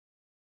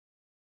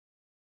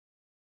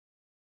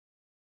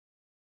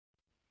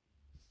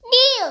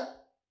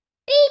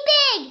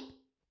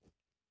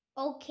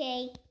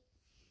Okay.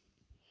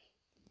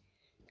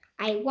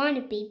 I want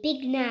to be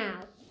big now.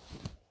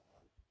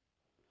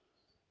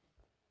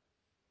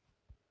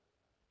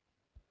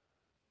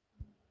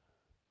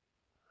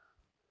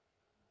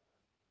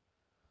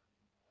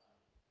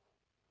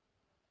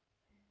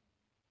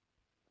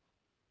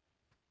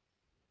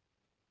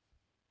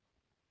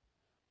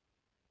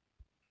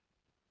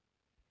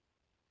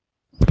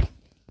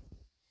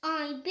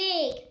 I'm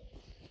big.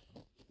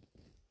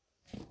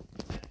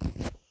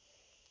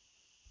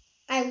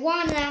 I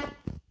wanna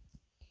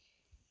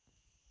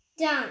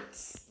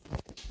dance.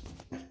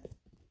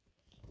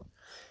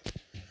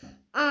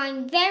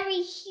 I'm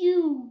very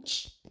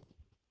huge.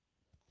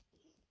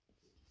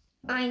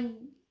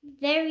 I'm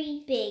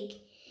very big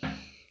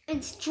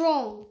and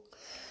strong.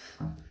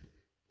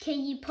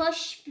 Can you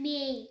push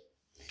me?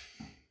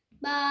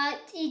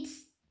 But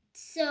it's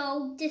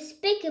so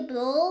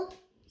despicable.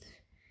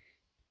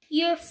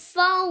 You're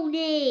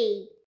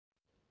phony.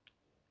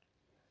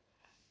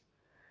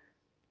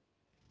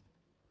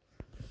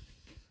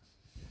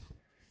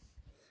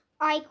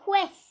 I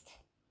quit.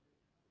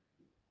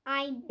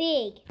 I'm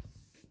big.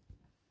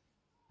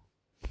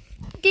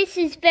 This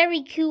is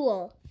very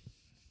cool.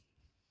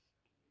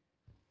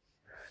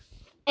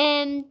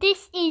 And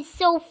this is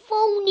so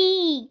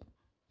phony.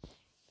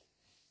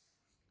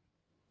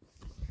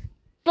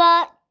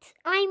 But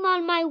I'm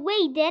on my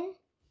way then.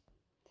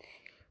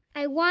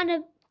 I want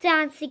to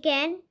dance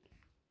again.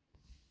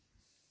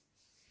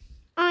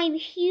 I'm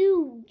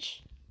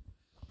huge.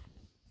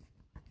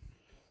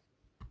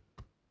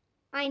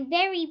 I'm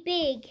very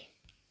big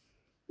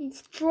and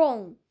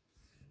strong.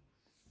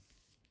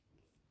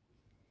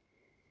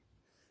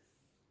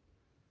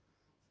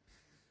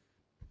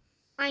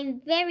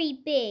 I'm very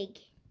big.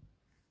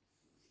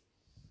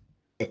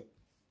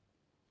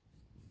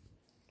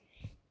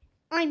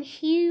 I'm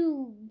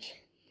huge.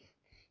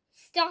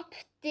 Stop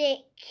the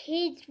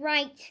kids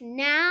right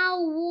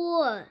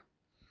now.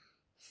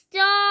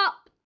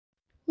 Stop.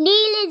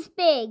 Neil is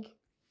big.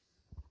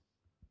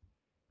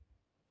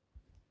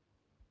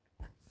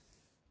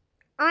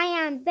 I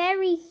am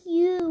very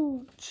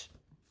huge.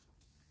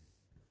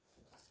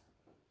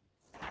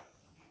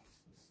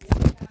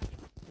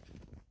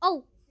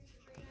 Oh,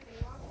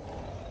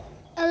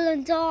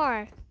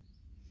 Elandar.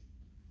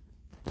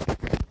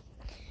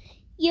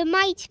 You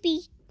might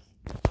be.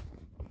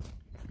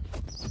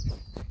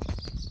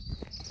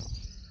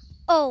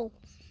 Oh.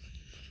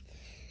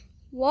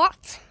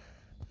 What?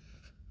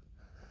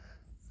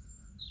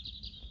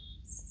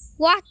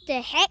 What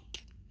the heck?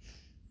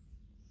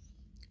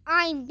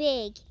 I'm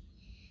big.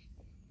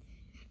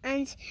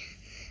 And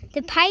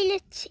the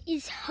pilot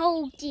is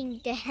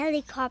holding the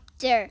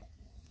helicopter.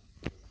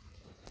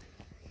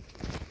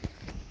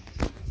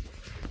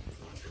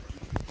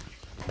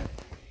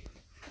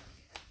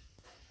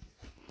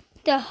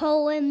 The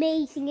whole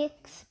amazing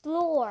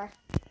explorer.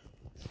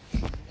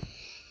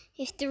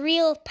 If the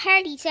real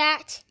party's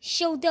at,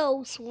 show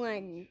those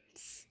ones.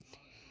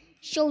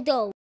 Show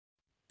those.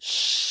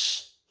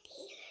 Shh.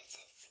 Neil is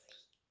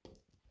asleep.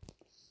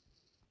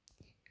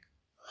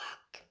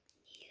 Look,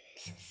 Neil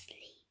is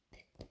asleep.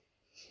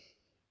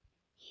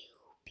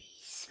 You'll be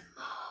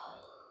small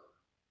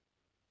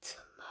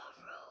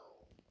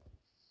tomorrow.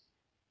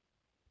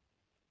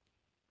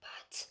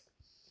 But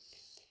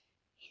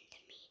in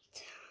the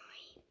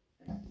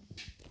meantime,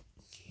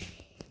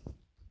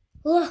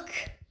 look.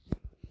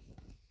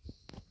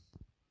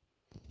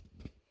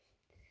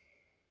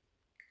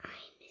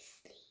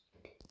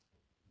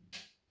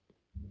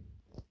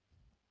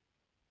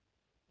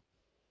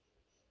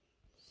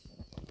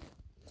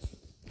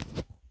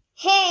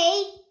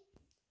 Hey,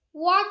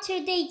 what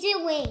are they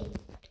doing?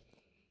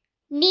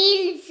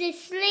 Neil's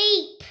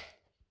asleep.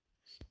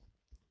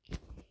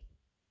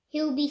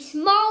 He'll be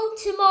small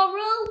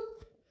tomorrow.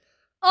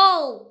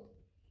 Oh,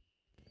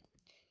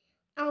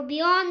 I'll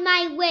be on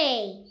my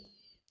way.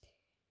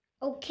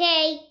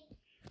 Okay.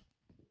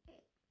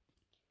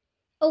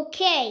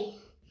 Okay.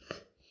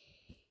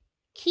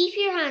 Keep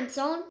your hands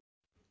on.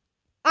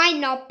 I'm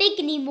not big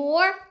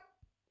anymore.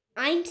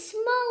 I'm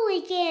small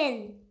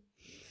again.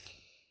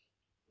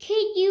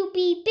 Can you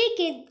be big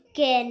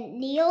again,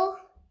 Neil?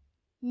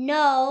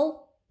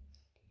 No.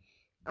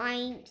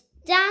 I'm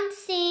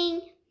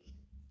dancing.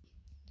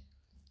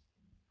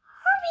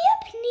 Hurry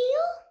up,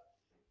 Neil.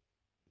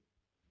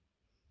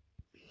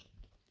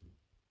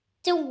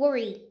 Don't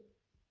worry.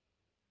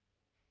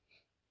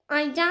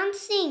 I'm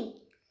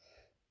dancing.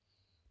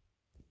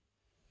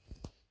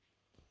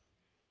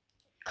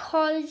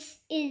 'Cause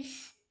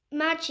it's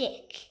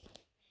magic.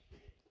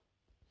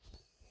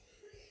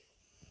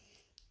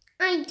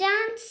 I'm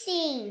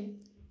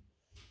dancing.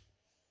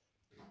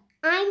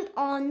 I'm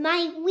on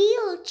my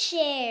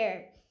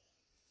wheelchair.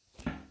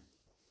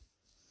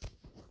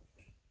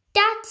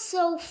 That's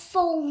so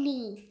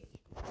phony.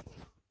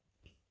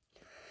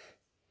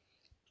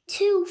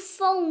 Too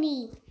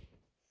phony.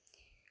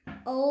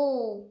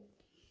 Oh.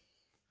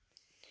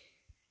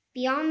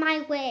 Be on my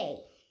way.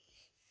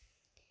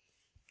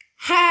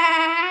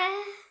 Ha!